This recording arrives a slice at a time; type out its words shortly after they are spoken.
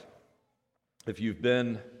If you've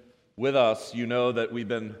been with us, you know that we've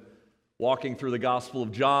been walking through the Gospel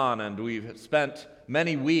of John, and we've spent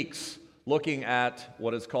many weeks looking at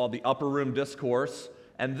what is called the Upper Room Discourse,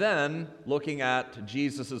 and then looking at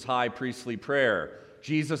Jesus' high priestly prayer.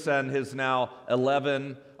 Jesus and his now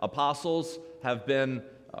 11 apostles have been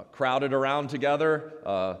crowded around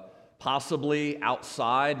together, possibly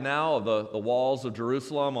outside now of the walls of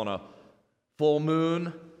Jerusalem on a full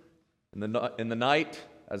moon in the night,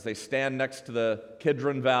 as they stand next to the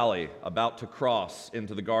Kidron Valley, about to cross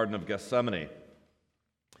into the Garden of Gethsemane.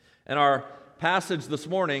 And our passage this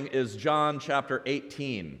morning is John chapter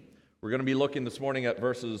 18. We're going to be looking this morning at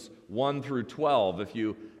verses 1 through 12. If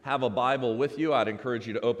you have a Bible with you, I'd encourage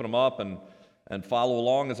you to open them up and follow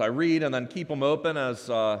along as I read, and then keep them open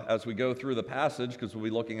as we go through the passage, because we'll be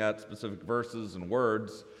looking at specific verses and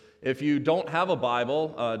words. If you don't have a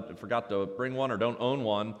Bible, forgot to bring one or don't own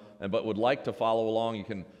one, but would like to follow along, you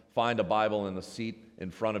can find a Bible in the seat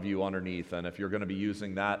in front of you underneath. And if you're going to be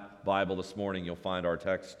using that Bible this morning, you'll find our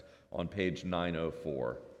text on page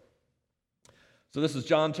 904. So this is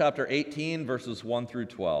John chapter 18, verses 1 through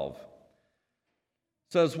 12. It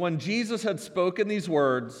says, "When Jesus had spoken these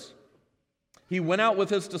words, he went out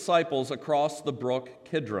with his disciples across the brook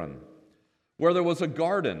Kidron, where there was a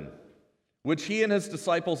garden, which he and his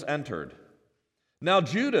disciples entered. Now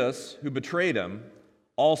Judas, who betrayed him,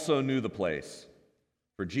 also knew the place,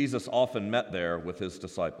 for Jesus often met there with his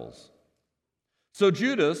disciples. So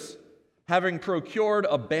Judas, having procured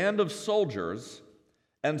a band of soldiers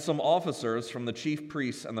and some officers from the chief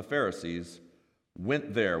priests and the Pharisees,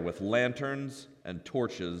 went there with lanterns and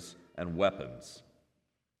torches and weapons.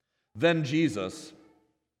 Then Jesus,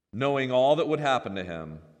 knowing all that would happen to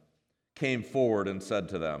him, came forward and said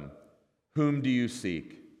to them, 'Whom do you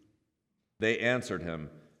seek?' They answered him,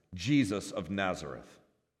 'Jesus of Nazareth.'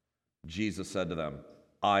 Jesus said to them,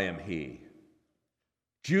 'I am he.'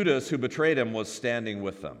 Judas, who betrayed him, was standing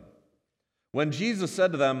with them. When Jesus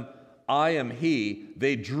said to them, 'I am he,'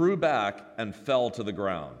 they drew back and fell to the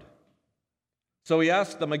ground. So he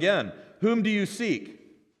asked them again, 'Whom do you seek?'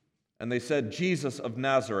 And they said, 'Jesus of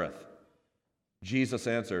Nazareth.' Jesus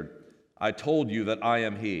answered, 'I told you that I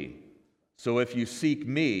am he. So if you seek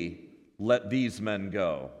me, let these men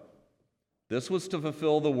go.' This was to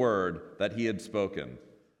fulfill the word that he had spoken.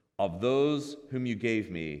 'Of those whom you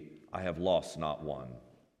gave me, I have lost not one.'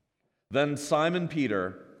 Then Simon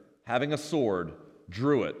Peter, having a sword,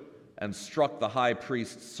 drew it and struck the high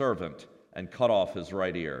priest's servant and cut off his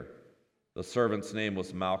right ear. The servant's name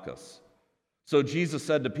was Malchus. So Jesus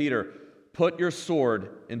said to Peter, 'Put your sword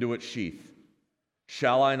into its sheath.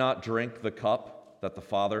 Shall I not drink the cup that the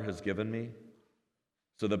Father has given me?'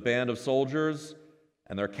 So the band of soldiers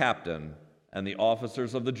and their captain and the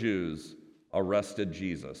officers of the Jews arrested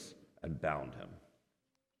Jesus and bound him."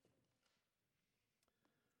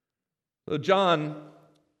 So John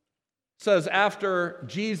says after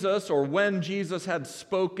Jesus, or when Jesus had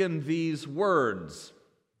spoken these words.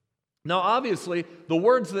 Now obviously, the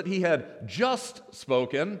words that he had just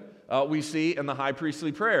spoken, we see in the high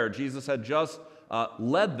priestly prayer. Jesus had just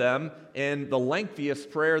led them in the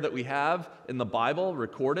lengthiest prayer that we have in the Bible,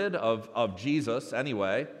 recorded of Jesus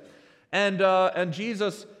anyway. And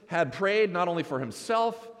Jesus had prayed not only for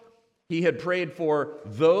himself, he had prayed for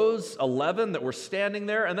those 11 that were standing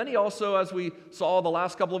there, and then he also, as we saw the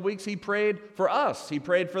last couple of weeks, he prayed for us. He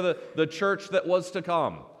prayed for the church that was to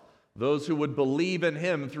come, those who would believe in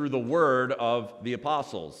him through the word of the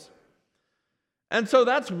apostles. And so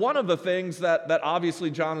that's one of the things that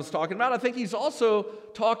obviously John is talking about. I think he's also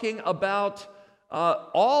talking about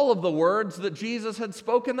all of the words that Jesus had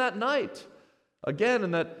spoken that night. Again,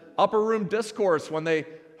 in that upper room discourse, when they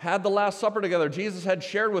had the Last Supper together, Jesus had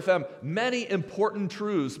shared with them many important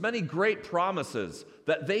truths, many great promises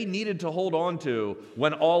that they needed to hold on to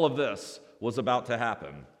when all of this was about to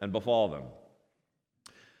happen and befall them.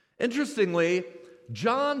 Interestingly,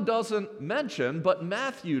 John doesn't mention, but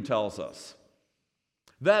Matthew tells us,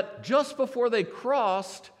 that just before they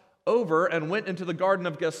crossed over and went into the Garden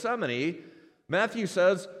of Gethsemane, Matthew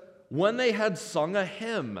says, when they had sung a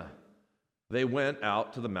hymn, they went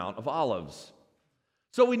out to the Mount of Olives.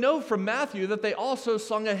 So we know from Matthew that they also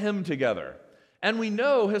sung a hymn together. And we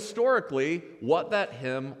know historically what that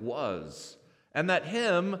hymn was. And that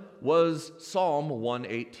hymn was Psalm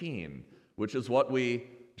 118, which is what we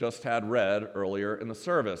just had read earlier in the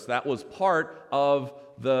service. That was part of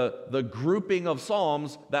the grouping of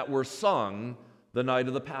psalms that were sung the night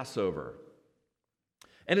of the Passover.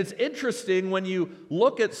 And it's interesting when you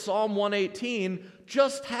look at Psalm 118,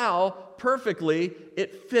 just how perfectly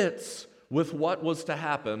it fits with what was to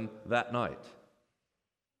happen that night.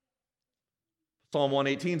 Psalm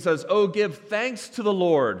 118 says, "Oh, give thanks to the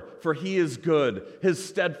Lord, for he is good. His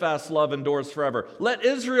steadfast love endures forever. Let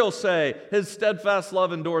Israel say, his steadfast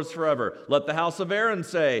love endures forever. Let the house of Aaron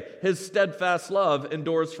say, his steadfast love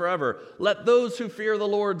endures forever. Let those who fear the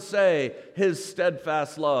Lord say, his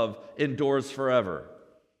steadfast love endures forever.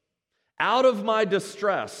 Out of my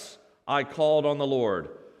distress I called on the Lord.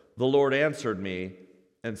 The Lord answered me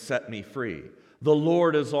and set me free. The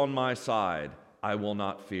Lord is on my side. I will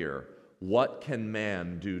not fear. What can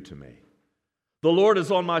man do to me? The Lord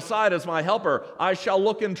is on my side as my helper. I shall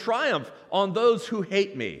look in triumph on those who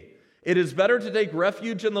hate me. It is better to take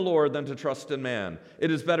refuge in the Lord than to trust in man.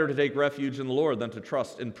 It is better to take refuge in the Lord than to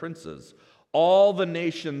trust in princes. All the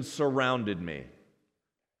nations surrounded me.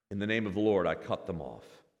 In the name of the Lord, I cut them off.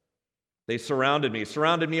 They surrounded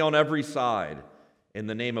me on every side. In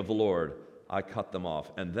the name of the Lord, I cut them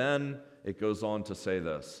off. And then it goes on to say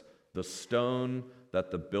this: the stone that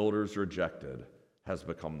the builders rejected has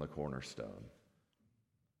become the cornerstone.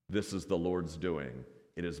 This is the Lord's doing.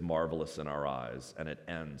 It is marvelous in our eyes. And it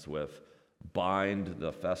ends with, bind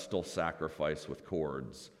the festal sacrifice with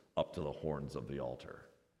cords up to the horns of the altar.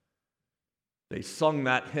 They sung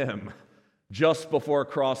that hymn just before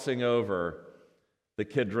crossing over the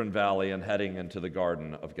Kidron Valley and heading into the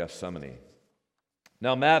Garden of Gethsemane.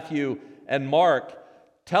 Now, Matthew and Mark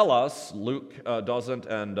tell us, Luke doesn't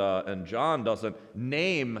and John doesn't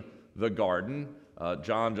name the garden.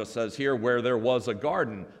 John just says here where there was a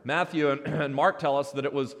garden. Matthew and Mark tell us that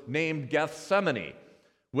it was named Gethsemane,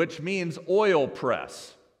 which means oil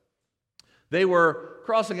press. They were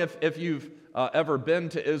crossing, if you've ever been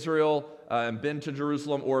to Israel and been to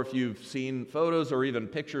Jerusalem, or if you've seen photos or even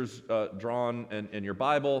pictures drawn in your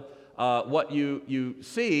Bible, what you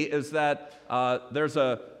see is that there's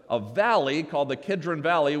a valley called the Kidron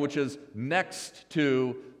Valley, which is next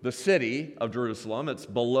to the city of Jerusalem. It's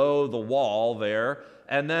below the wall there.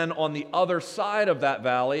 And then on the other side of that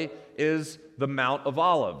valley is the Mount of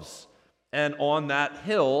Olives. And on that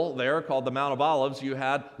hill there, called the Mount of Olives, you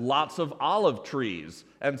had lots of olive trees.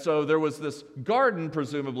 And so there was this garden,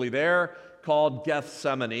 presumably there, called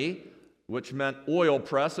Gethsemane, which meant oil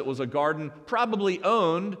press. It was a garden probably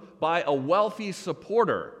owned by a wealthy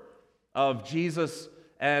supporter of Jesus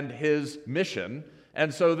and his mission.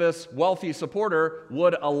 And so this wealthy supporter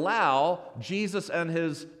would allow Jesus and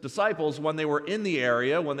his disciples, when they were in the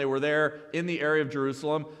area, when they were there in the area of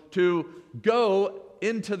Jerusalem, to go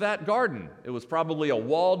into that garden. It was probably a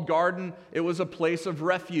walled garden. It was a place of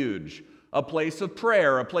refuge, a place of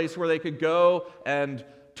prayer, a place where they could go and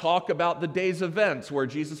talk about the day's events, where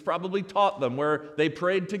Jesus probably taught them, where they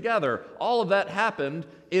prayed together. All of that happened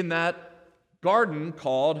in that garden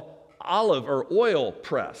called olive or oil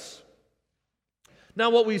press. Now,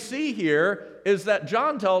 what we see here is that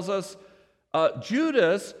John tells us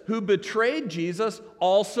Judas, who betrayed Jesus,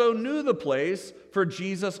 also knew the place, for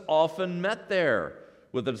Jesus often met there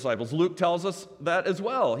with the disciples. Luke tells us that as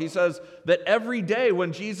well. He says that every day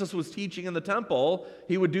when Jesus was teaching in the temple,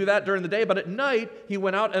 he would do that during the day, but at night he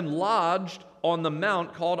went out and lodged on the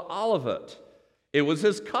mount called Olivet. It was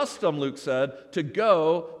his custom, Luke said, to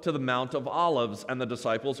go to the Mount of Olives, and the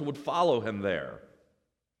disciples would follow him there.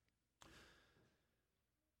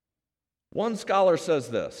 One scholar says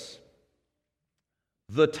this: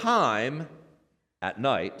 the time at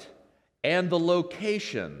night and the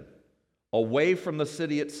location away from the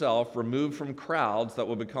city itself, removed from crowds that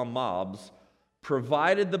would become mobs,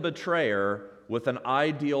 provided the betrayer with an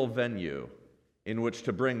ideal venue in which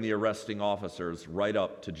to bring the arresting officers right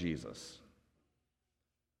up to Jesus.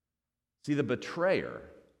 See, the betrayer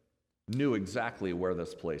knew exactly where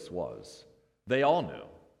this place was. They all knew.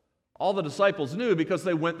 All the disciples knew because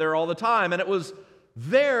they went there all the time, and it was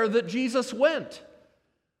there that Jesus went.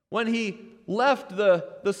 When he left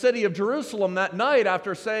the city of Jerusalem that night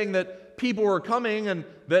after saying that people were coming and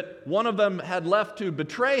that one of them had left to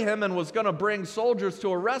betray him and was going to bring soldiers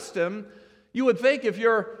to arrest him, you would think, if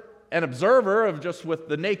you're an observer of just with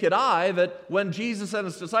the naked eye, that when Jesus and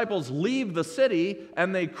his disciples leave the city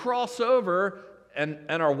and they cross over and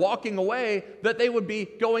are walking away, that they would be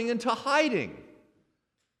going into hiding.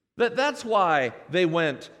 That's why they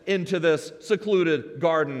went into this secluded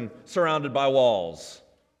garden surrounded by walls.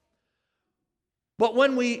 But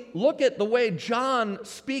when we look at the way John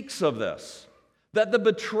speaks of this, that the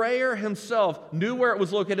betrayer himself knew where it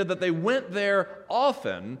was located, that they went there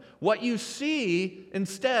often, what you see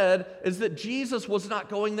instead is that Jesus was not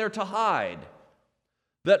going there to hide,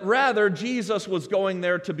 that rather Jesus was going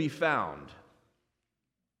there to be found,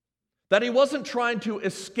 that he wasn't trying to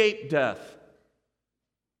escape death,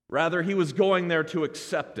 rather he was going there to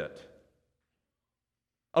accept it.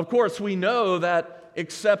 Of course, we know that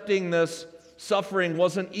accepting this suffering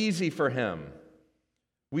wasn't easy for him.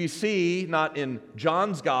 We see, not in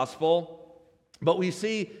John's gospel, but we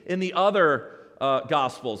see in the other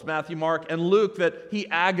gospels, Matthew, Mark, and Luke, that he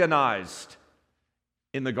agonized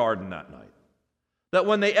in the garden that night. That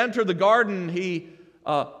when they entered the garden, he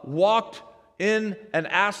walked in and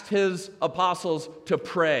asked his apostles to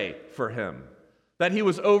pray for him. That he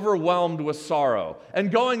was overwhelmed with sorrow.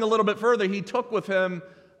 And going a little bit further, he took with him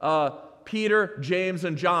Peter, James,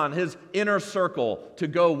 and John, his inner circle, to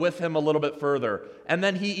go with him a little bit further. And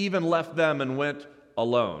then he even left them and went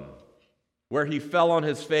alone, where he fell on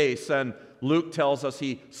his face, and Luke tells us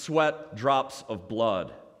he sweat drops of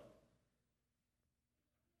blood.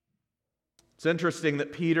 It's interesting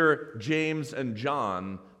that Peter, James, and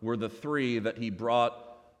John were the three that he brought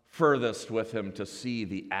furthest with him to see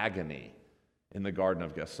the agony in the Garden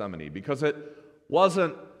of Gethsemane, because it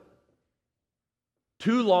wasn't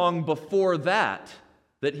too long before that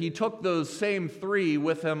he took those same three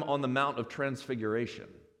with him on the Mount of Transfiguration.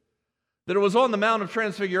 That it was on the Mount of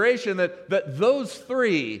Transfiguration that those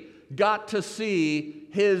three got to see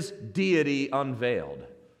his deity unveiled.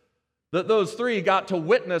 That those three got to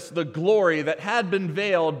witness the glory that had been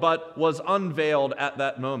veiled but was unveiled at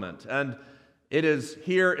that moment. And it is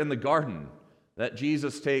here in the garden that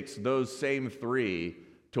Jesus takes those same three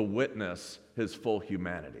to witness his full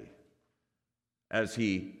humanity, as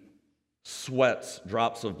he sweats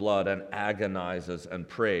drops of blood and agonizes and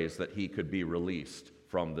prays that he could be released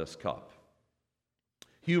from this cup.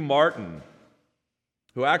 Hugh Martin,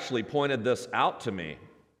 who actually pointed this out to me,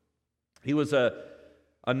 he was a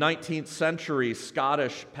 19th century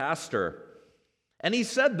Scottish pastor, and he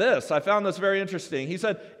said this. I found this very interesting. He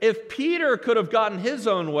said, if Peter could have gotten his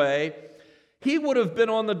own way, he would have been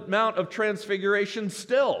on the Mount of Transfiguration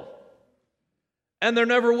still. And there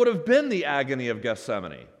never would have been the agony of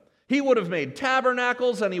Gethsemane. He would have made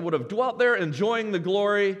tabernacles, and he would have dwelt there, enjoying the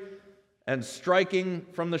glory and striking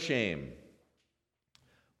from the shame.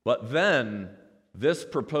 But then, this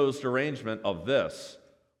proposed arrangement of this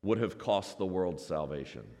would have cost the world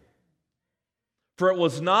salvation. For it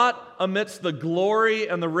was not amidst the glory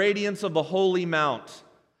and the radiance of the holy mount,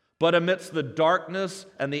 but amidst the darkness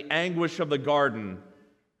and the anguish of the garden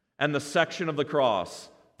and the section of the cross,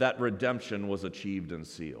 that redemption was achieved and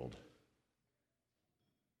sealed.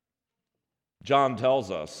 John tells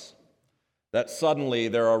us that suddenly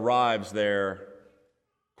there arrives there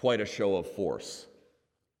quite a show of force.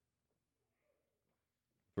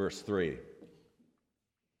 Verse 3.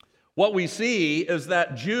 What we see is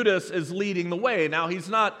that Judas is leading the way. Now, he's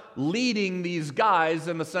not leading these guys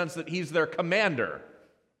in the sense that he's their commander,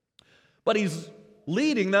 but he's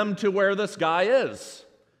leading them to where this guy is.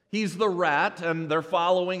 He's the rat, and they're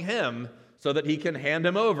following him so that he can hand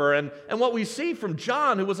him over. And what we see from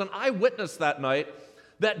John, who was an eyewitness that night,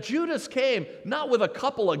 that Judas came not with a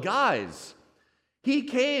couple of guys. He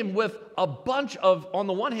came with a bunch of, on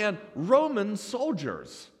the one hand, Roman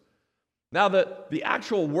soldiers. Now, the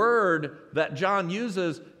actual word that John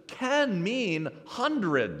uses can mean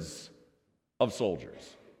hundreds of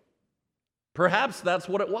soldiers. Perhaps that's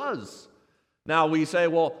what it was. Now we say,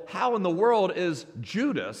 well, how in the world is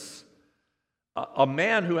Judas, a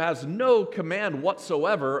man who has no command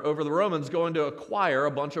whatsoever over the Romans, going to acquire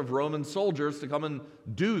a bunch of Roman soldiers to come and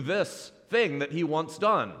do this thing that he wants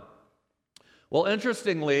done? Well,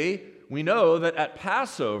 interestingly, we know that at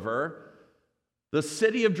Passover, the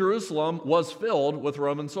city of Jerusalem was filled with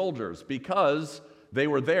Roman soldiers because they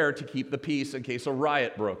were there to keep the peace in case a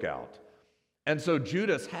riot broke out. And so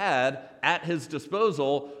Judas had at his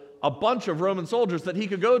disposal a bunch of Roman soldiers that he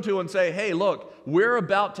could go to and say, hey, look, we're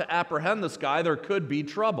about to apprehend this guy. There could be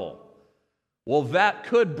trouble. Well, that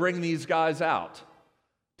could bring these guys out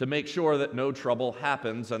to make sure that no trouble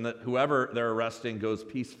happens and that whoever they're arresting goes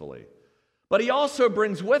peacefully. But he also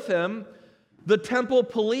brings with him the temple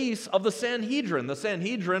police of the Sanhedrin. The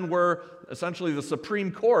Sanhedrin were essentially the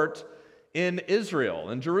Supreme Court in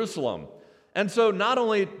Israel, in Jerusalem. And so not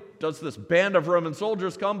only does this band of Roman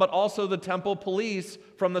soldiers come, but also the temple police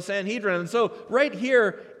from the Sanhedrin. And so right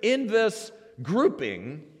here in this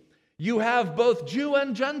grouping, you have both Jew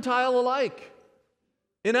and Gentile alike.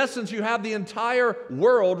 In essence, you have the entire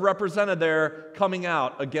world represented there coming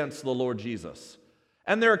out against the Lord Jesus.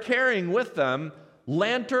 And they're carrying with them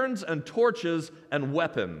lanterns and torches and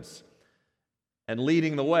weapons. And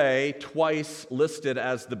leading the way, twice listed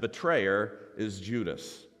as the betrayer, is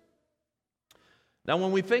Judas. Now,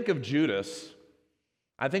 when we think of Judas,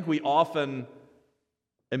 I think we often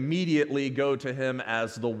immediately go to him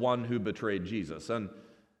as the one who betrayed Jesus. And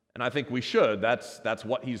I think we should. That's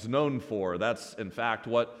what he's known for. That's, in fact,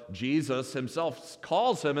 what Jesus himself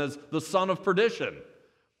calls him, as the son of perdition.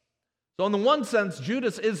 So in the one sense,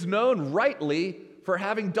 Judas is known rightly for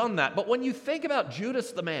having done that. But when you think about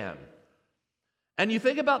Judas the man, and you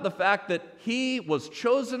think about the fact that he was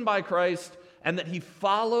chosen by Christ and that he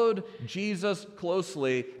followed Jesus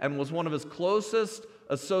closely and was one of his closest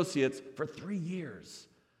associates for 3 years,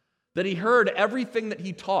 that he heard everything that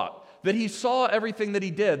he taught, that he saw everything that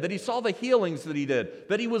he did, that he saw the healings that he did,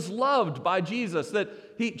 that he was loved by Jesus,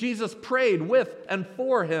 that Jesus prayed with and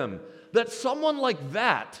for him, that someone like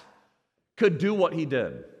that could do what he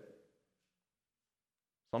did.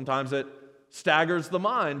 Sometimes it staggers the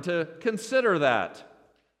mind to consider that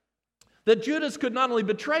Judas could not only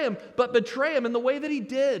betray him, but betray him in the way that he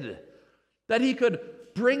did, that he could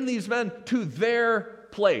bring these men to their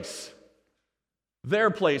place,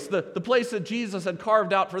 the place that Jesus had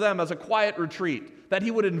carved out for them as a quiet retreat, that he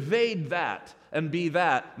would invade that and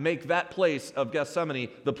make that place of Gethsemane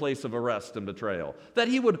the place of arrest and betrayal, that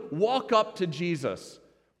he would walk up to Jesus,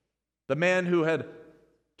 the man who had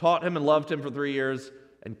taught him and loved him for 3 years,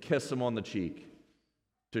 and kiss him on the cheek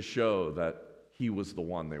to show that he was the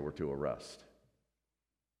one they were to arrest.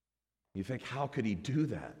 You think, how could he do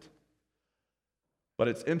that? But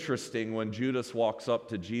it's interesting, when Judas walks up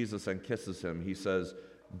to Jesus and kisses him, he says,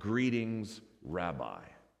 "Greetings, Rabbi."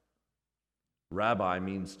 Rabbi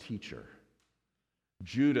means teacher.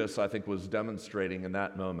 Judas, I think, was demonstrating in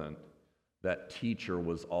that moment that teacher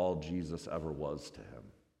was all Jesus ever was to him.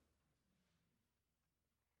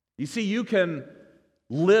 You see, you can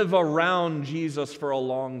live around Jesus for a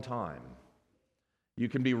long time. You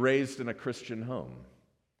can be raised in a Christian home.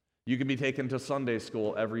 You can be taken to Sunday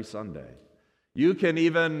school every Sunday. You can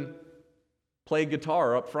even play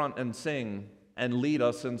guitar up front and sing and lead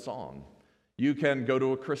us in song. You can go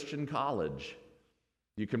to a Christian college.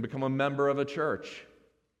 You can become a member of a church.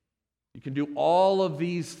 You can do all of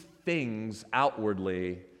these things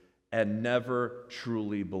outwardly and never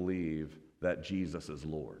truly believe that Jesus is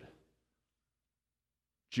Lord.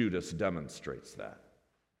 Judas demonstrates that.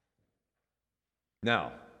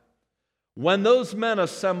 Now, when those men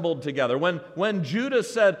assembled together, when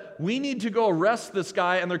Judas said, "We need to go arrest this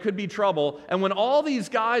guy and there could be trouble," and when all these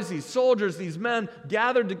guys, these soldiers, these men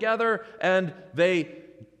gathered together and they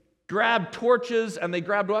grabbed torches and they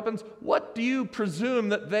grabbed weapons, what do you presume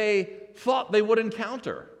that they thought they would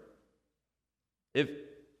encounter?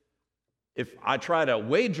 If I try to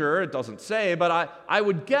wager, it doesn't say, but I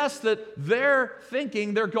would guess that they're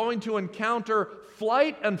thinking they're going to encounter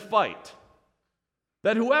flight and fight.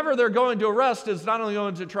 That whoever they're going to arrest is not only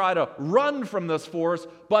going to try to run from this force,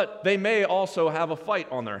 but they may also have a fight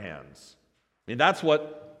on their hands. I mean, that's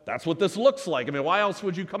what this looks like. I mean, why else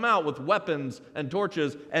would you come out with weapons and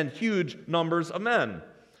torches and huge numbers of men?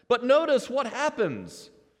 But notice what happens.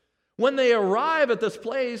 When they arrive at this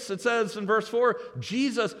place, it says in verse 4,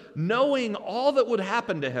 Jesus, knowing all that would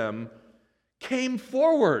happen to him, came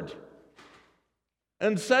forward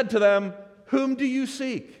and said to them, "Whom do you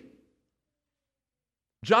seek?"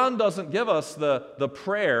 John doesn't give us the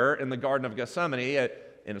prayer in the Garden of Gethsemane.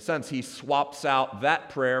 In a sense, he swaps out that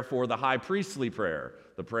prayer for the high priestly prayer,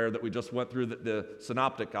 the prayer that we just went through that the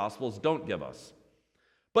Synoptic Gospels don't give us.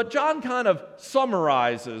 But John kind of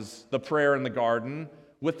summarizes the prayer in the garden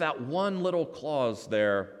with that one little clause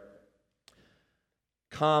there,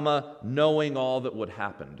 comma, knowing all that would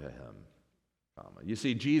happen to him, comma. You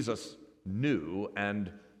see, Jesus knew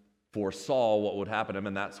and foresaw what would happen to him,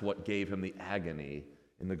 and that's what gave him the agony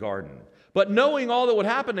in the garden. But knowing all that would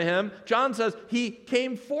happen to him, John says he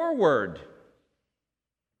came forward.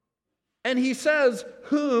 And he says,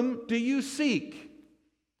 "Whom do you seek?"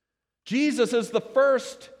 Jesus is the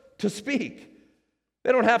first to speak.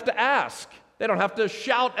 They don't have to ask. They don't have to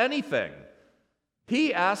shout anything.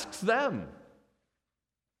 He asks them,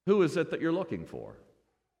 "Who is it that you're looking for?"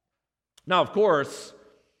 Now, of course,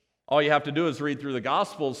 all you have to do is read through the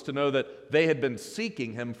Gospels to know that they had been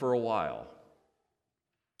seeking him for a while.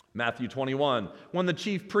 Matthew 21, when the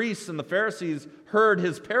chief priests and the Pharisees heard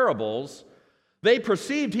his parables, they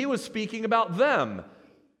perceived he was speaking about them,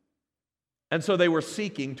 and so they were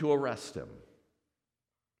seeking to arrest him.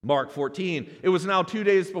 Mark 14, it was now 2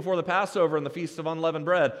 days before the Passover and the Feast of Unleavened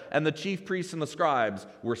Bread, and the chief priests and the scribes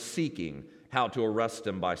were seeking how to arrest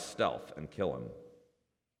him by stealth and kill him.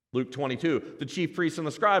 Luke 22, the chief priests and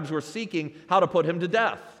the scribes were seeking how to put him to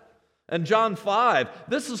death. And John 5,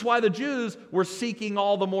 this is why the Jews were seeking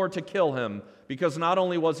all the more to kill him, because not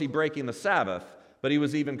only was he breaking the Sabbath, but he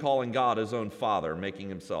was even calling God his own Father, making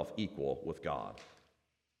himself equal with God.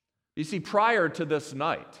 You see, prior to this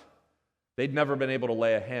night, they'd never been able to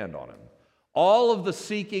lay a hand on him. All of the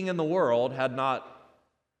seeking in the world had not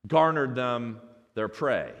garnered them their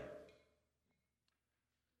prey.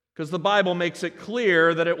 Because the Bible makes it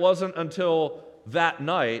clear that it wasn't until that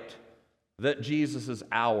night that Jesus'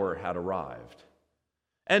 hour had arrived.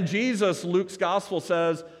 And Jesus, Luke's gospel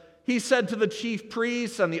says, he said to the chief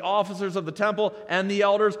priests and the officers of the temple and the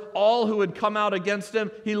elders, all who had come out against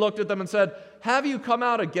him, he looked at them and said, "Have you come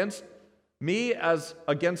out against me as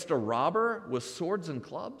against a robber with swords and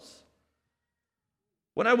clubs?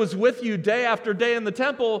 When I was with you day after day in the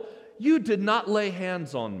temple, you did not lay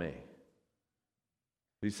hands on me."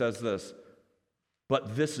 He says this,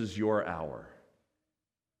 "But this is your hour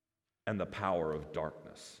and the power of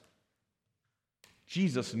darkness."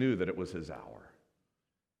 Jesus knew that it was his hour.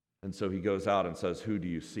 And so he goes out and says, "Who do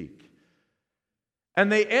you seek?"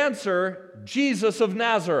 And they answer, "Jesus of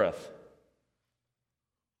Nazareth."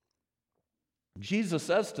 Jesus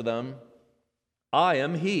says to them, "I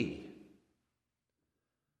am he."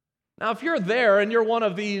 Now, if you're there and you're one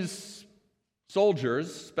of these soldiers,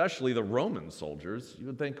 especially the Roman soldiers, you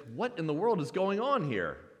would think, what in the world is going on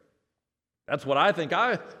here? That's what I think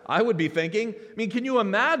I would be thinking. I mean, can you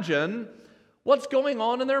imagine what's going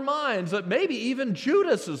on in their minds? That maybe even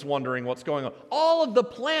Judas is wondering what's going on. All of the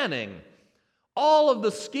planning, all of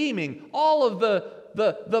the scheming, all of the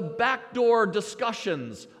backdoor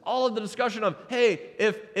discussions, all of the discussion of, hey,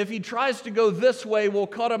 if he tries to go this way, we'll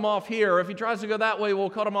cut him off here. If he tries to go that way, we'll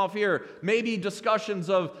cut him off here. Maybe discussions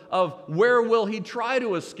of where will he try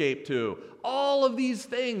to escape to. All of these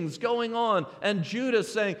things going on. And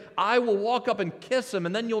Judas saying, "I will walk up and kiss him,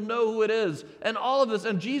 and then you'll know who it is." And all of this.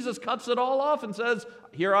 And Jesus cuts it all off and says,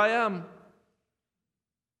 "Here I am."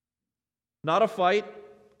 Not a fight.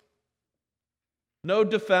 No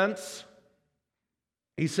defense.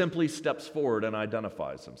 He simply steps forward and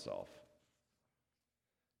identifies himself.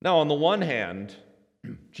 Now, on the one hand,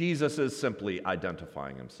 Jesus is simply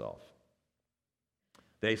identifying himself.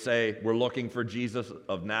 They say, "We're looking for Jesus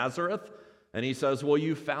of Nazareth." And he says, "Well,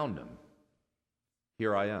 you found him.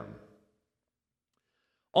 Here I am."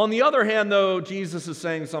 On the other hand, though, Jesus is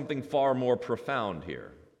saying something far more profound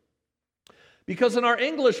here. Because in our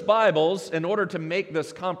English Bibles, in order to make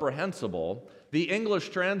this comprehensible, the English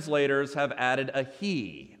translators have added a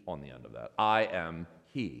he on the end of that. "I am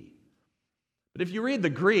he." But if you read the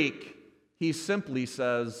Greek, he simply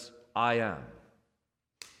says, "I am."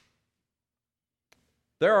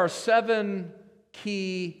 There are 7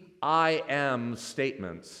 key "I am"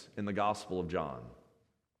 statements in the Gospel of John.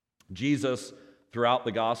 Jesus, throughout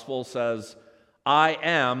the Gospel, says, "I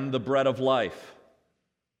am the bread of life.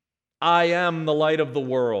 I am the light of the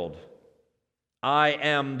world. I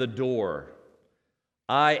am the door.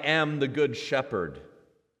 I am the good shepherd.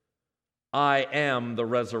 I am the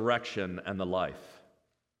resurrection and the life.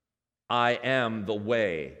 I am the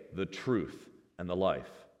way, the truth, and the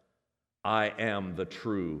life. I am the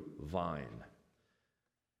true vine."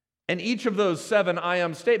 And each of those 7 "I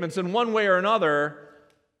am" statements, in one way or another,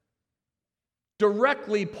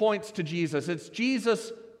 directly points to Jesus. It's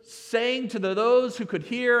Jesus saying to those who could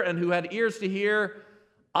hear and who had ears to hear,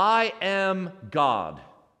 "I am God."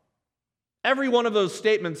 Every one of those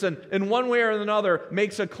statements, in one way or another,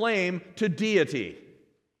 makes a claim to deity.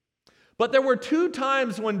 But there were 2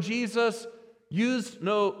 times when Jesus used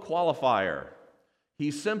no qualifier. He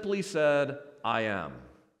simply said, "I am."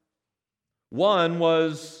 One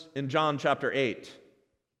was in John chapter 8.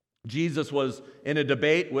 Jesus was in a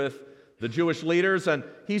debate with the Jewish leaders, and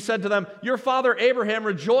he said to them, "Your father Abraham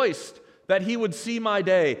rejoiced that he would see my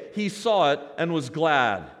day. He saw it and was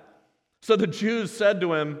glad." So the Jews said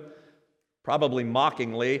to him, probably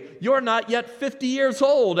mockingly, "You're not yet 50 years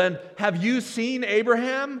old, and have you seen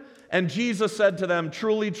Abraham?" And Jesus said to them,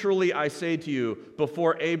 "Truly, truly, I say to you,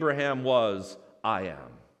 before Abraham was, I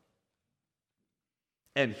am."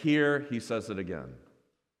 And here he says it again.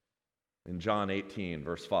 In John 18,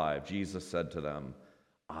 verse 5, Jesus said to them,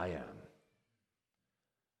 "I am."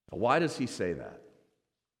 Why does he say that?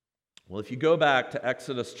 Well, if you go back to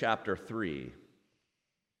Exodus chapter 3,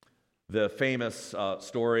 the famous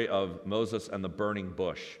story of Moses and the burning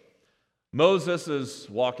bush. Moses is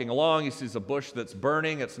walking along. He sees a bush that's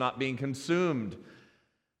burning. It's not being consumed.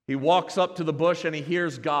 He walks up to the bush and he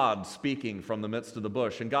hears God speaking from the midst of the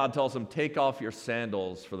bush. And God tells him, "Take off your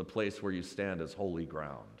sandals, for the place where you stand is holy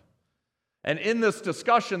ground." And in this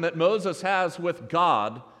discussion that Moses has with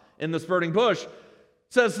God in this burning bush, it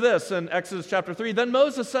says this in Exodus chapter 3, "Then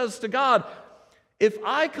Moses says to God, if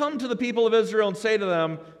I come to the people of Israel and say to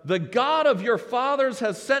them, 'The God of your fathers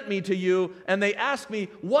has sent me to you,' and they ask me,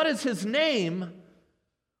 'What is his name?'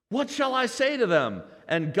 what shall I say to them?"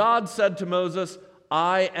 And God said to Moses,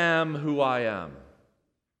 "I am who I am."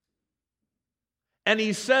 And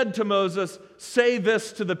he said to Moses, "Say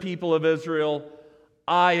this to the people of Israel,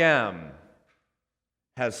 'I am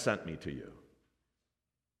has sent me to you.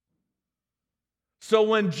 So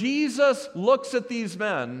when Jesus looks at these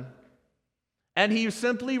men and he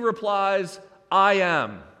simply replies, I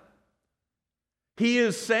am, he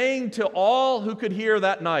is saying to all who could hear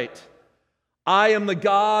that night, I am the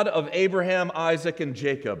God of Abraham, Isaac, and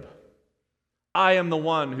Jacob. I am the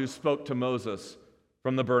one who spoke to Moses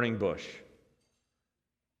from the burning bush.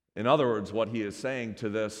 In other words, what he is saying to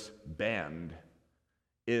this band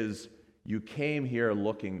is, you came here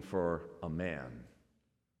looking for a man,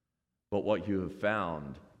 but what you have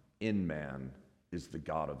found in man is the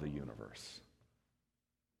God of the universe.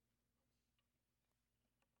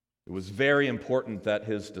 It was very important that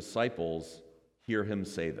his disciples hear him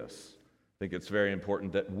say this. I think it's very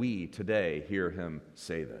important that we today hear him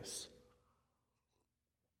say this.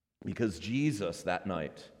 Because Jesus that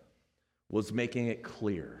night was making it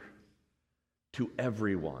clear to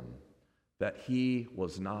everyone that he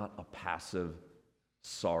was not a passive,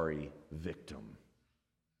 sorry victim.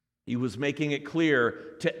 He was making it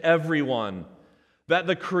clear to everyone that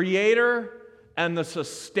the creator and the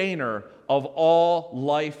sustainer of all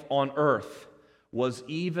life on earth was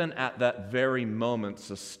even at that very moment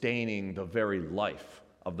sustaining the very life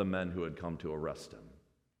of the men who had come to arrest him.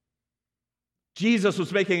 Jesus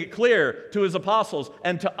was making it clear to his apostles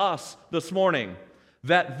and to us this morning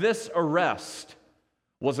that this arrest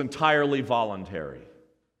was entirely voluntary.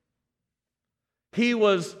 He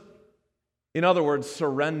was, in other words,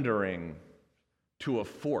 surrendering to a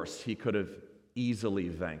force he could have easily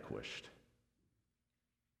vanquished.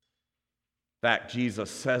 In fact,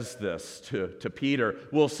 Jesus says this to Peter.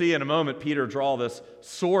 We'll see in a moment Peter draw this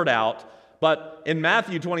sword out. But in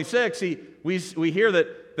Matthew 26, we hear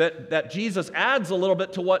that Jesus adds a little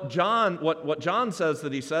bit to what John says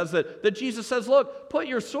that he says, that Jesus says, look, put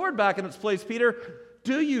your sword back in its place, Peter.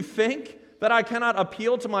 Do you think that I cannot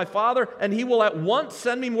appeal to my Father and he will at once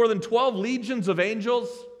send me more than 12 legions of angels?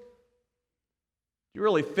 Do you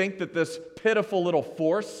really think that this pitiful little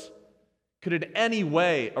force could in any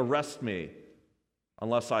way arrest me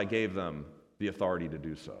unless I gave them the authority to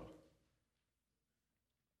do so?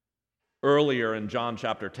 Earlier in John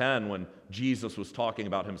chapter 10, when Jesus was talking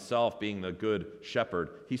about himself being the good shepherd,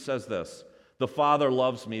 he says this, the Father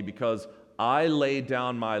loves me because I lay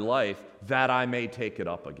down my life that I may take it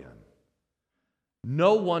up again.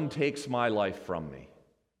 No one takes my life from me.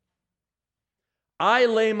 I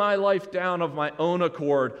lay my life down of my own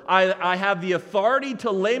accord. I have the authority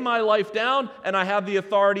to lay my life down, and I have the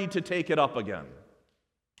authority to take it up again.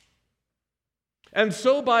 And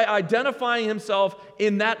so by identifying himself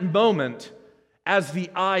in that moment as the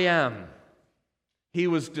I am, he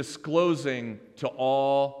was disclosing to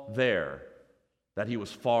all there that he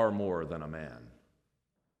was far more than a man.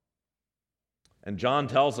 And John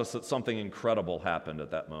tells us that something incredible happened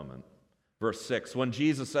at that moment. Verse 6, when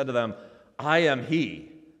Jesus said to them, I am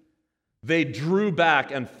he, they drew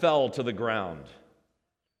back and fell to the ground.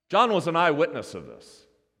 John was an eyewitness of this.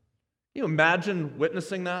 Can you imagine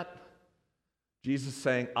witnessing that? Jesus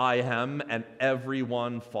saying, I am, and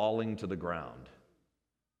everyone falling to the ground.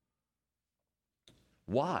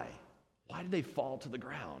 Why? Why did they fall to the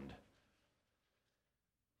ground?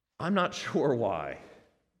 I'm not sure why.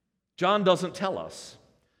 John doesn't tell us.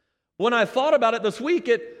 When I thought about it this week,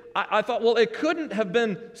 I thought, well, it couldn't have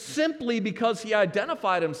been simply because he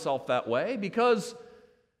identified himself that way, because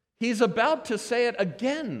he's about to say it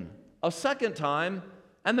again, a second time,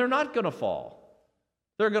 and they're not going to fall.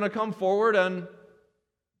 They're going to come forward and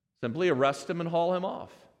simply arrest him and haul him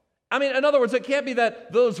off. I mean, in other words, it can't be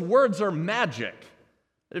that those words are magic.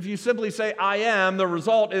 If you simply say, I am, the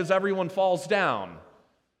result is everyone falls down.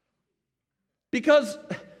 Because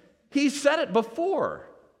he said it before.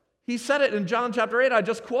 He said it in John chapter 8. I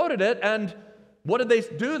just quoted it. And what did they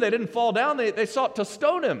do? They didn't fall down. They sought to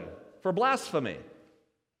stone him for blasphemy.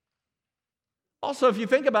 Also, if you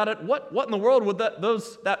think about it, what in the world would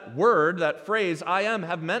that word, that phrase, I am,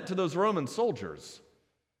 have meant to those Roman soldiers?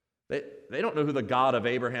 They don't know who the God of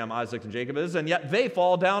Abraham, Isaac, and Jacob is, and yet they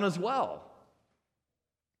fall down as well.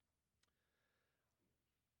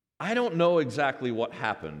 I don't know exactly what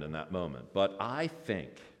happened in that moment, but I think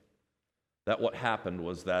that what happened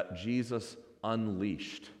was that Jesus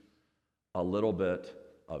unleashed a little bit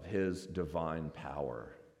of his divine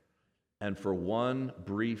power. And for one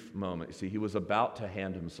brief moment, you see, he was about to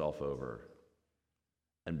hand himself over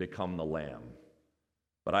and become the Lamb.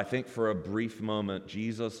 But I think for a brief moment,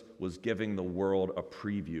 Jesus was giving the world a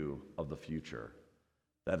preview of the future.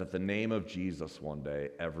 That at the name of Jesus one day,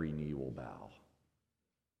 every knee will bow.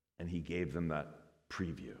 And he gave them that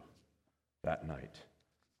preview that night.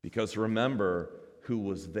 Because remember who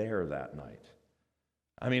was there that night.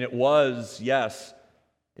 I mean, it was, yes,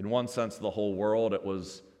 In one sense, the whole world. It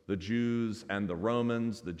was the Jews and the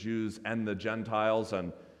Romans, the Jews and the Gentiles,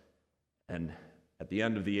 and at the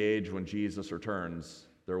end of the age, when Jesus returns,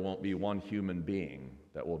 there won't be one human being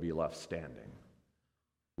that will be left standing.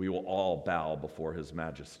 We will all bow before his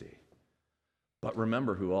majesty. But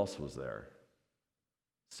remember who else was there?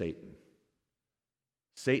 Satan.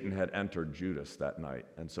 Satan had entered Judas that night,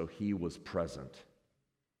 and so he was present.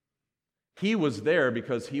 He was there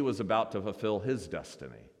because he was about to fulfill his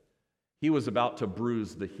destiny. He was about to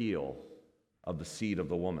bruise the heel of the seed of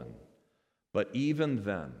the woman. But even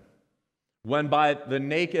then, when by the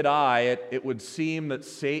naked eye it would seem that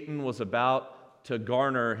Satan was about to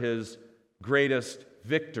garner his greatest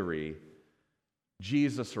victory,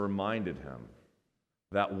 Jesus reminded him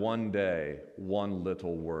that one day, one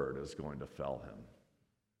little word is going to fell him.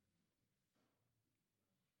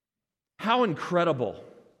 How incredible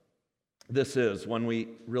this is when we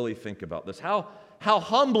really think about this. How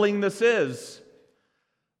humbling this is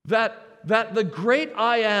that the great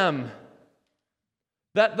I am,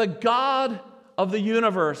 that the God of the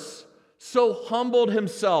universe so humbled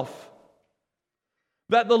himself,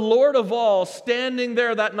 that the Lord of all, standing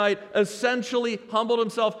there that night, essentially humbled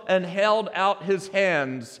himself and held out his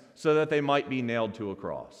hands so that they might be nailed to a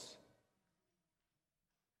cross.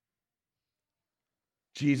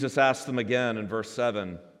 Jesus asked them again in verse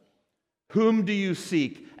 7, "Whom do you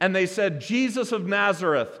seek?" And they said, "Jesus of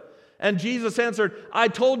Nazareth." And Jesus answered, "I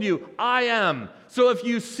told you, I am. So if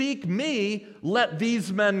you seek me, let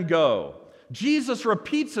these men go." Jesus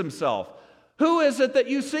repeats himself. Who is it that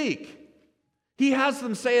you seek? He has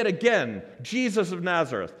them say it again, Jesus of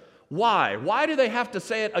Nazareth. Why? Why do they have to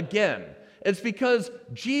say it again? It's because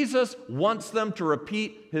Jesus wants them to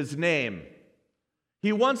repeat his name.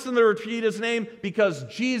 He wants them to repeat his name because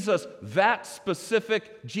Jesus, that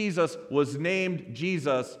specific Jesus, was named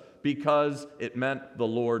Jesus because it meant the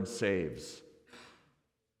Lord saves.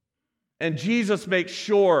 And Jesus makes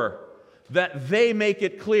sure that they make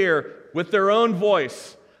it clear with their own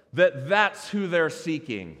voice that that's who they're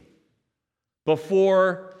seeking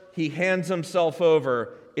before he hands himself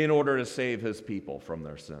over in order to save his people from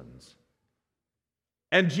their sins.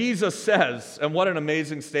 And Jesus says, and what an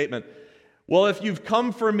amazing statement, "Well, if you've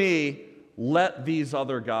come for me, let these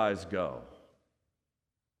other guys go."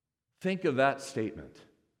 Think of that statement.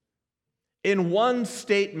 In one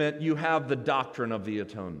statement, you have the doctrine of the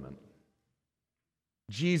atonement.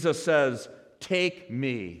 Jesus says, "Take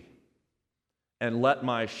me and let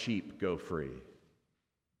my sheep go free."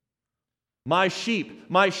 My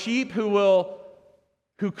sheep who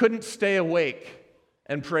couldn't stay awake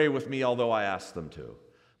and pray with me although I asked them to.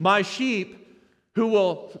 My sheep who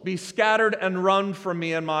will be scattered and run from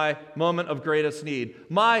me in my moment of greatest need.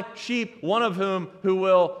 My sheep, one of whom who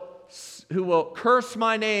will curse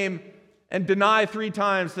my name and deny 3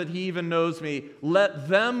 times that he even knows me. Let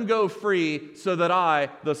them go free so that I,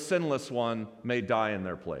 the sinless one, may die in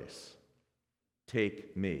their place.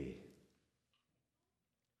 Take me.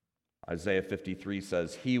 Isaiah 53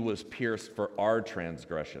 says, "He was pierced for our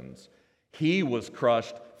transgressions. He was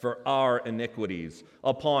crushed for our iniquities.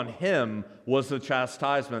 Upon him was the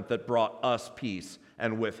chastisement that brought us peace,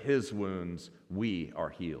 and with his wounds we are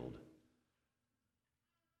healed."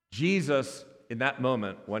 Jesus, in that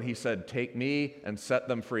moment, when he said, "Take me and set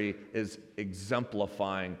them free," is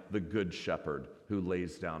exemplifying the good shepherd who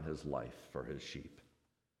lays down his life for his sheep.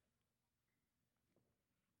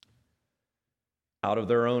 Out of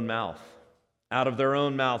their own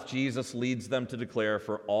mouth, Jesus leads them to declare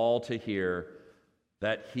for all to hear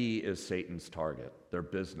that he is Satan's target. Their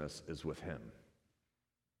business is with him.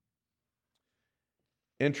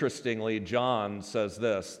 Interestingly, John says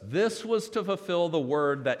this was to fulfill the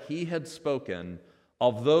word that he had spoken,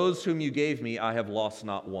 "Of those whom you gave me, I have lost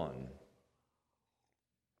not one."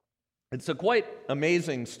 It's a quite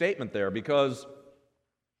amazing statement there, because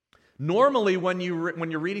normally when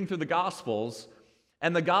you're reading through the Gospels,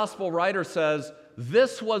 and the gospel writer says,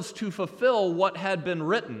 this was to fulfill what had been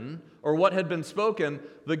written or what had been spoken,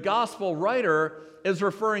 the gospel writer is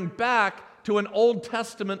referring back to an Old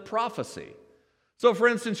Testament prophecy. So, for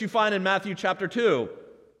instance, you find in Matthew chapter 2,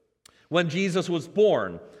 when Jesus was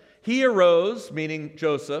born, he arose, meaning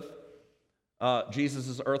Joseph,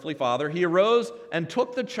 Jesus' earthly father, he arose and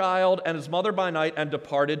took the child and his mother by night and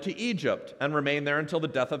departed to Egypt and remained there until the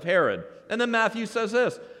death of Herod. And then Matthew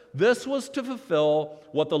says this was to fulfill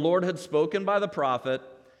what the Lord had spoken by the prophet,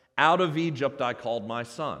 "Out of Egypt I called my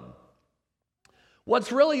son."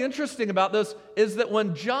 What's really interesting about this is that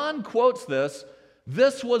when John quotes this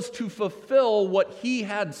was to fulfill what he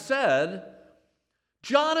had said,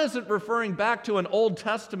 John isn't referring back to an Old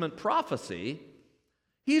Testament prophecy.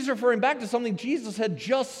 He's referring back to something Jesus had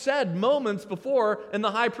just said moments before in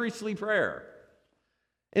the high priestly prayer.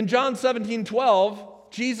 In John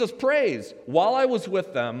 17:12, Jesus prays, "While I was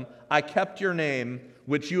with them, I kept your name,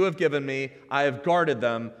 which you have given me. I have guarded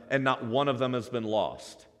them, and not one of them has been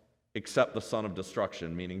lost, except the son of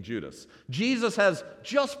destruction," meaning Judas. Jesus has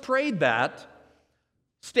just prayed that,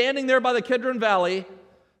 standing there by the Kidron Valley,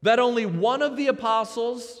 that only one of the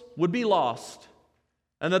apostles would be lost,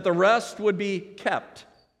 and that the rest would be kept.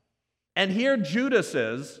 And here Judas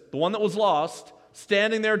is, the one that was lost,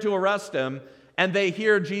 standing there to arrest him, and they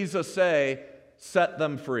hear Jesus say, "Set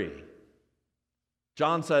them free."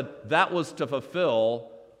 John said that was to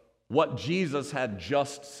fulfill what Jesus had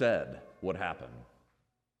just said would happen.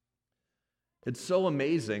 It's so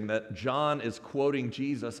amazing that John is quoting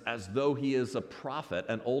Jesus as though he is a prophet,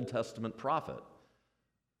 an Old Testament prophet.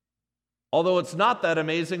 Although it's not that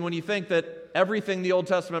amazing when you think that everything the Old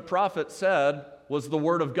Testament prophet said was the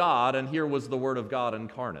Word of God, and here was the Word of God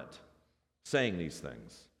incarnate, saying these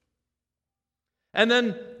things. And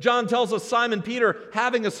then John tells us Simon Peter,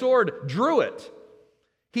 having a sword, drew it.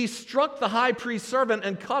 He struck the high priest's servant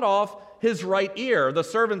and cut off his right ear. The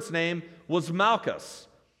servant's name was Malchus.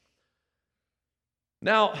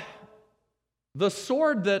 Now, the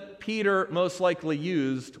sword that Peter most likely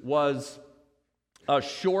used was a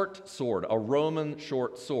short sword, a Roman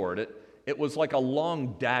short sword. It was like a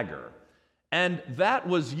long dagger. And that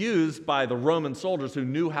was used by the Roman soldiers who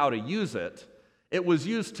knew how to use it. It was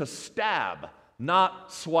used to stab,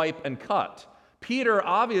 not swipe and cut. Peter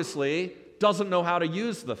obviously doesn't know how to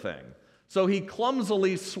use the thing. So he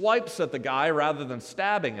clumsily swipes at the guy rather than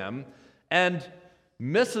stabbing him and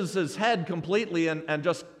misses his head completely and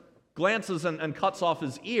just glances and cuts off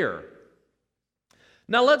his ear.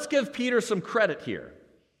 Now let's give Peter some credit here,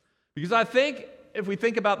 because I think if we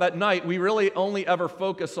think about that night, we really only ever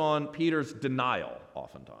focus on Peter's denial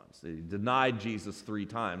oftentimes. He denied Jesus 3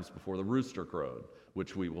 times before the rooster crowed,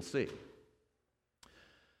 which we will see.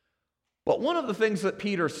 But one of the things that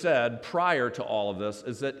Peter said prior to all of this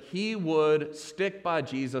is that he would stick by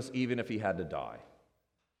Jesus even if he had to die,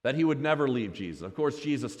 that he would never leave Jesus. Of course,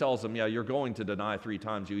 Jesus tells him, "Yeah, you're going to deny 3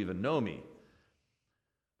 times you even know me."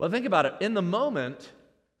 But think about it. In the moment,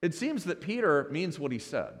 it seems that Peter means what he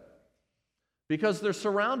said, because they're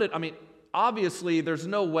surrounded. Obviously, there's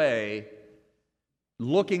no way,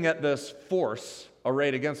 looking at this force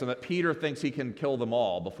arrayed against him, that Peter thinks he can kill them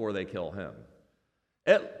all before they kill him.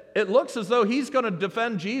 It looks as though he's going to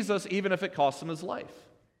defend Jesus even if it costs him his life.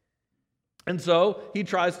 And so he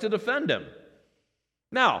tries to defend him.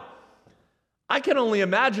 Now, I can only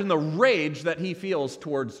imagine the rage that he feels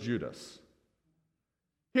towards Judas.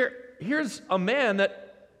 Here's a man that,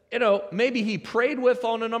 maybe he prayed with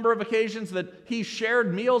on a number of occasions, that he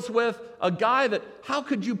shared meals with, a guy that, how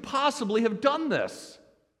could you possibly have done this?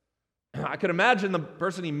 I could imagine the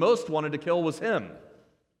person he most wanted to kill was him.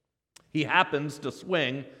 He happens to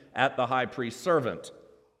swing at the high priest's servant.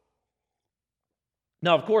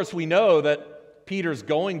 Now, of course, we know that Peter's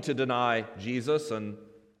going to deny Jesus, and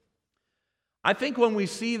I think when we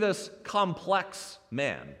see this complex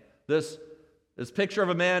man, this picture of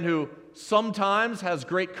a man who sometimes has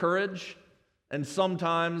great courage and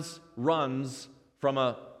sometimes runs from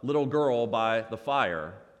a little girl by the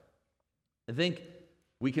fire, I think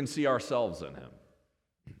we can see ourselves in him.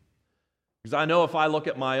 Because I know if I look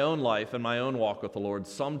at my own life and my own walk with the Lord,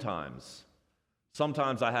 sometimes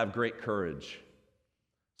I have great courage.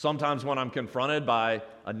 Sometimes when I'm confronted by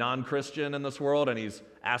a non-Christian in this world and he's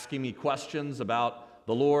asking me questions about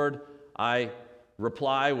the Lord, I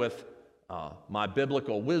reply with my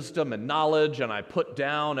biblical wisdom and knowledge, and I put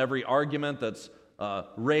down every argument that's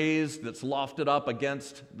raised, that's lofted up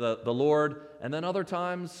against the Lord. And then other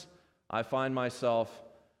times, I find myself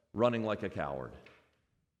running like a coward,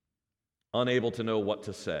 unable to know what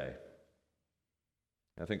to say.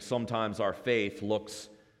 I think sometimes our faith looks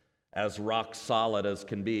as rock solid as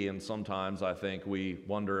can be, and sometimes I think we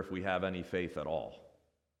wonder if we have any faith at all.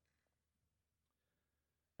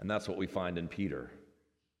 And that's what we find in Peter.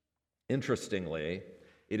 Interestingly,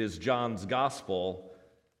 it is John's gospel,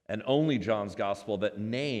 and only John's gospel, that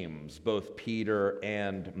names both Peter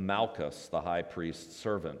and Malchus, the high priest's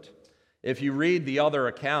servant. If you read the other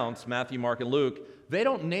accounts, Matthew, Mark, and Luke, they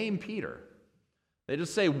don't name Peter. They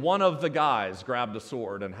just say one of the guys grabbed a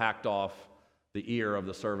sword and hacked off the ear of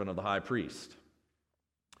the servant of the high priest.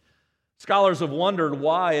 Scholars have wondered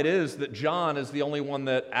why it is that John is the only one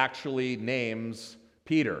that actually names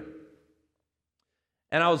Peter.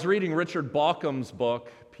 And I was reading Richard Bauckham's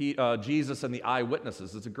book, Jesus and the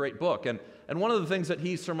Eyewitnesses. It's a great book. And one of the things that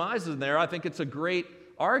he surmises in there, I think it's a great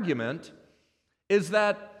argument, is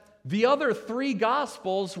that the other three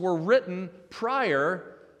Gospels were written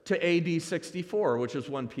prior to AD 64, which is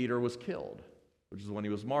when Peter was killed, which is when he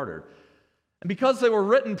was martyred. And because they were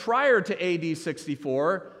written prior to AD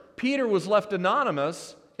 64, Peter was left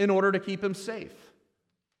anonymous in order to keep him safe.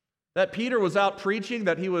 That Peter was out preaching,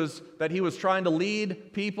 that he was trying to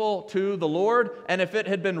lead people to the Lord, and if it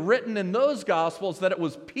had been written in those Gospels that it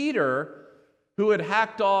was Peter who had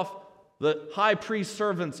hacked off the high priest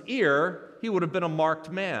servant's ear, he would have been a marked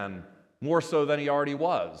man, more so than he already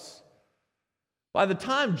was. By the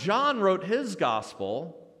time John wrote his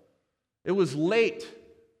Gospel, it was late,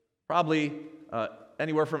 probably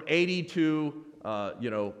anywhere from 80 to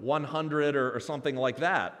 100 or something like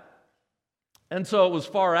that. And so it was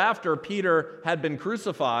far after Peter had been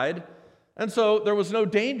crucified, and so there was no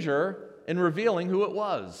danger in revealing who it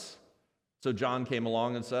was. So John came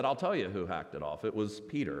along and said, I'll tell you who hacked it off. It was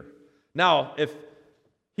Peter. Now, if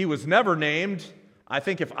he was never named, I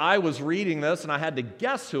think if I was reading this and I had to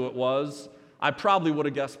guess who it was, I probably would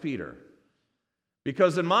have guessed Peter.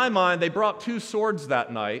 Because in my mind, they brought two swords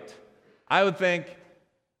that night. I would think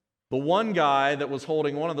the one guy that was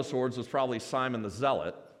holding one of the swords was probably Simon the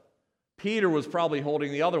Zealot. Peter was probably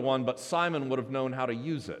holding the other one, but Simon would have known how to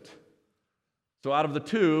use it. So out of the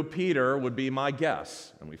two, Peter would be my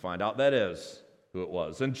guess, and we find out that is who it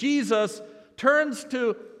was. And Jesus turns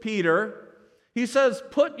to Peter. He says,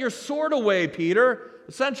 "Put your sword away, Peter."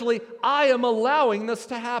 Essentially, I am allowing this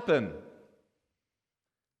to happen.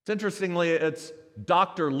 Interestingly, it's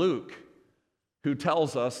Dr. Luke who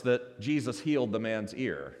tells us that Jesus healed the man's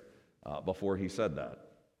ear before he said that.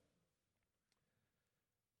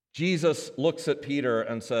 Jesus looks at Peter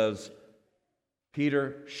and says,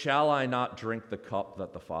 "Peter, shall I not drink the cup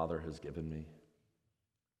that the Father has given me?"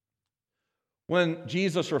 When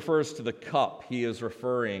Jesus refers to the cup, he is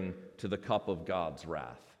referring to the cup of God's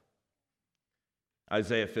wrath.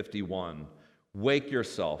 Isaiah 51, wake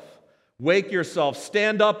yourself,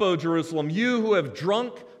 stand up, O Jerusalem, you who have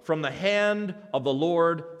drunk from the hand of the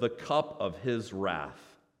Lord the cup of his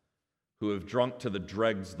wrath, who have drunk to the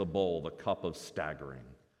dregs the bowl, the cup of staggering.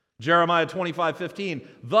 Jeremiah 25:15,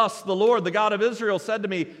 thus the Lord, the God of Israel, said to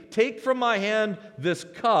me, take from my hand this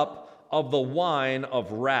cup of the wine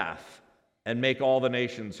of wrath, and make all the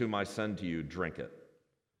nations whom I send to you drink it.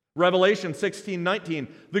 Revelation 16:19,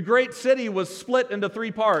 the great city was split into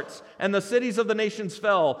three parts, and the cities of the nations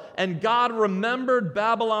fell, and God remembered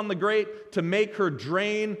Babylon the Great to make her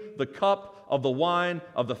drain the cup of the wine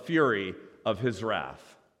of the fury of his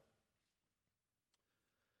wrath.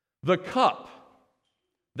 The cup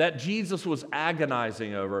that Jesus was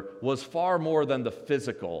agonizing over was far more than the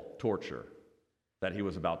physical torture that he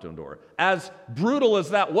was about to endure. As brutal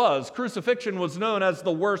as that was, crucifixion was known as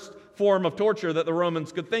the worst form of torture that the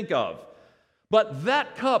Romans could think of. But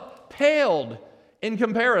that cup paled in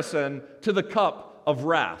comparison to the cup of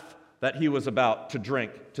wrath that he was about to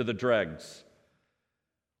drink to the dregs.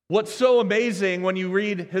 What's so amazing when you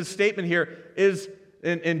read his statement here is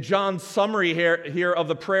in John's summary here of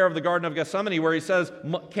the prayer of the Garden of Gethsemane, where he says,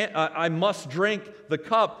 I must drink the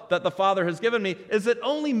cup that the Father has given me, is that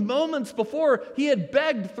only moments before he had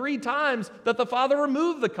begged 3 times that the Father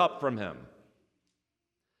remove the cup from him.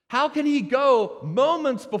 How can he go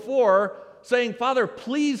moments before saying, Father,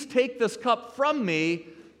 please take this cup from me,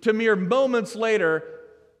 to mere moments later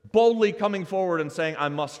boldly coming forward and saying, I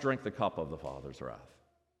must drink the cup of the Father's wrath?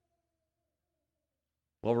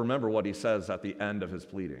 Well, remember what he says at the end of his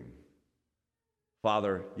pleading.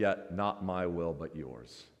 Father, yet not my will, but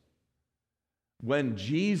yours. When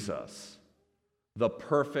Jesus, the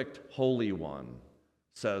perfect Holy One,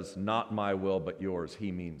 says, not my will, but yours,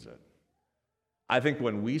 he means it. I think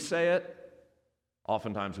when we say it,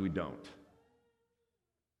 oftentimes we don't.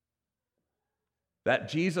 That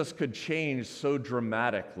Jesus could change so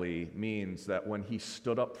dramatically means that when he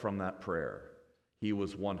stood up from that prayer, he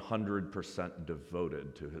was 100%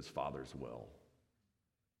 devoted to his Father's will.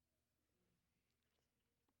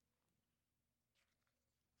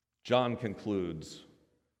 John concludes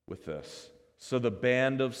with this. So the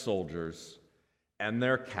band of soldiers and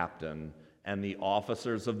their captain and the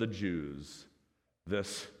officers of the Jews,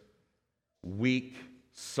 this weak,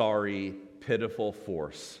 sorry, pitiful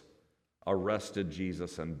force, arrested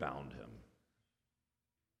Jesus and bound him.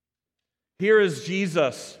 Here is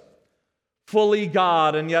Jesus, fully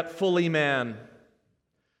God and yet fully man.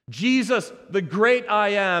 Jesus, the great I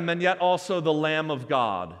am, and yet also the Lamb of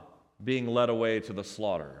God, being led away to the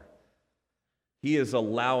slaughter. He is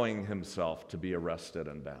allowing himself to be arrested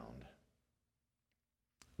and bound.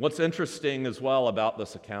 What's interesting as well about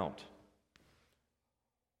this account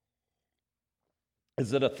is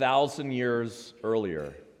that 1,000 years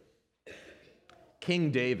earlier,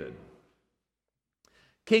 King David.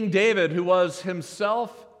 King David, who was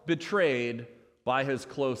himself betrayed by his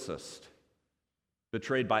closest,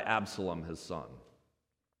 betrayed by Absalom, his son.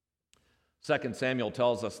 2 Samuel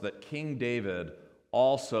tells us that King David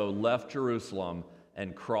also left Jerusalem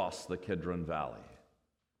and crossed the Kidron Valley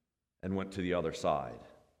and went to the other side.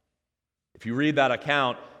 If you read that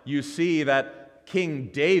account, you see that King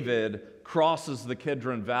David crosses the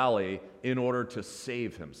Kidron Valley in order to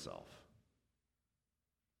save himself.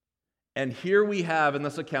 And here we have in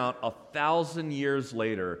this account, 1,000 years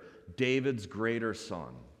later, David's greater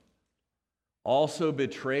son, also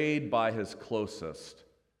betrayed by his closest,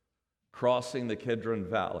 crossing the Kidron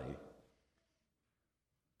Valley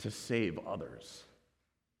to save others.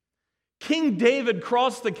 King David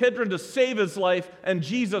crossed the Kidron to save his life, and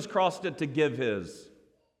Jesus crossed it to give his.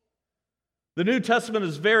 The New Testament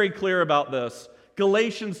is very clear about this.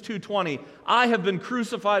 Galatians 2:20, I have been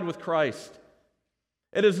crucified with Christ.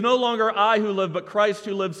 It is no longer I who live, but Christ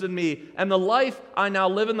who lives in me. And the life I now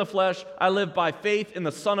live in the flesh, I live by faith in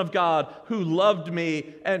the Son of God, who loved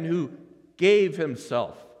me and who gave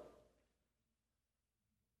himself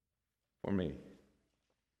for me.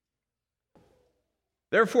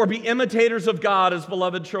 Therefore, be imitators of God as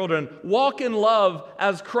beloved children. Walk in love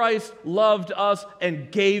as Christ loved us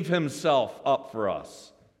and gave himself up for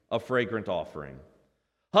us, a fragrant offering.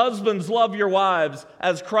 Husbands, love your wives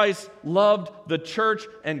as Christ loved the church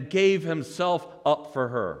and gave himself up for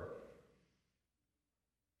her.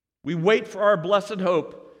 We wait for our blessed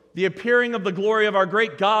hope, the appearing of the glory of our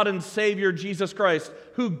great God and Savior, Jesus Christ,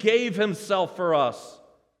 who gave himself for us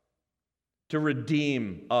to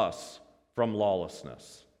redeem us from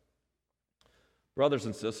lawlessness. Brothers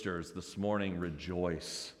and sisters, this morning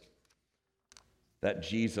rejoice that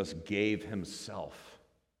Jesus gave himself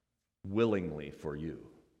willingly for you.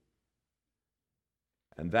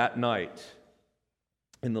 And that night,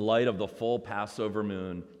 in the light of the full Passover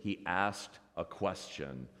moon, he asked a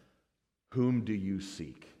question, whom do you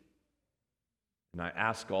seek? And I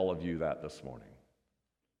ask all of you that this morning.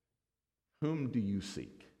 Whom do you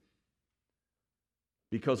seek?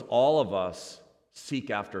 Because all of us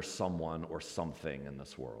seek after someone or something in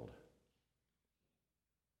this world.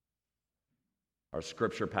 Our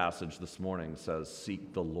scripture passage this morning says,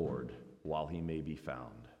 seek the Lord while he may be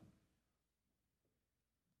found.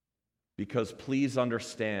 Because please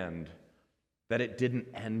understand that it didn't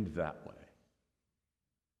end that way.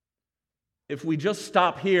 If we just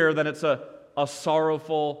stop here, then it's a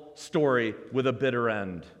sorrowful story with a bitter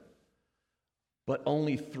end. But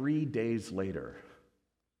only 3 days later,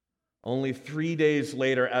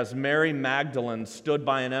 as Mary Magdalene stood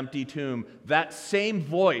by an empty tomb, that same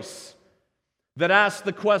voice that asked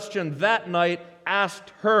the question that night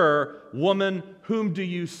asked her, woman, whom do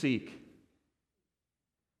you seek?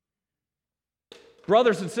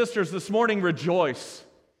 Brothers and sisters, this morning rejoice,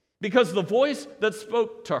 because the voice that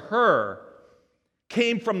spoke to her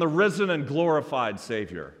came from the risen and glorified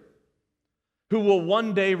Savior, who will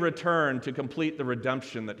one day return to complete the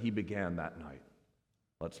redemption that he began that night.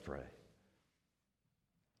 Let's pray.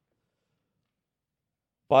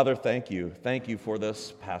 Father, thank you. Thank you for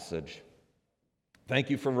this passage.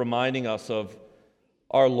 Thank you for reminding us of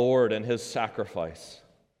our Lord and his sacrifice.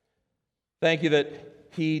 Thank you that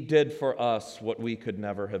he did for us what we could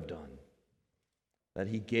never have done, that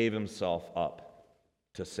he gave himself up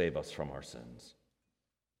to save us from our sins.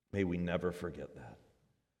 May we never forget that.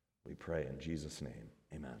 We pray in Jesus' name.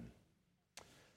 Amen.